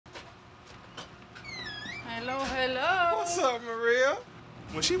Hello, hello. What's up, Maria?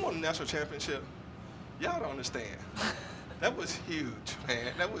 When she won the national championship, y'all don't understand. That was huge,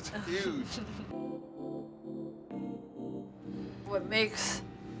 man. That was huge. What makes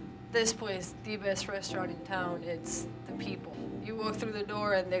this place the best restaurant in town, it's the people. You walk through the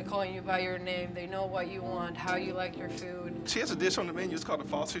door and they call you by your name. They know what you want, how you like your food. She has a dish on the menu. It's called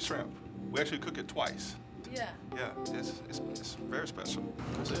the Fassi Shrimp. We actually cook it twice. Yeah. Yeah, it's very special.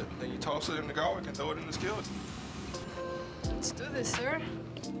 That's it. Then you toss it in the garlic and throw it in the skillet. Let's do this, sir.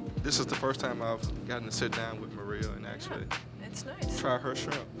 This is the first time I've gotten to sit down with Maria and actually It's nice. try her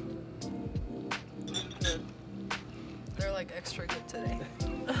shrimp. Good. They're like extra good today.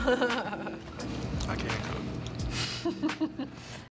 I can't cook.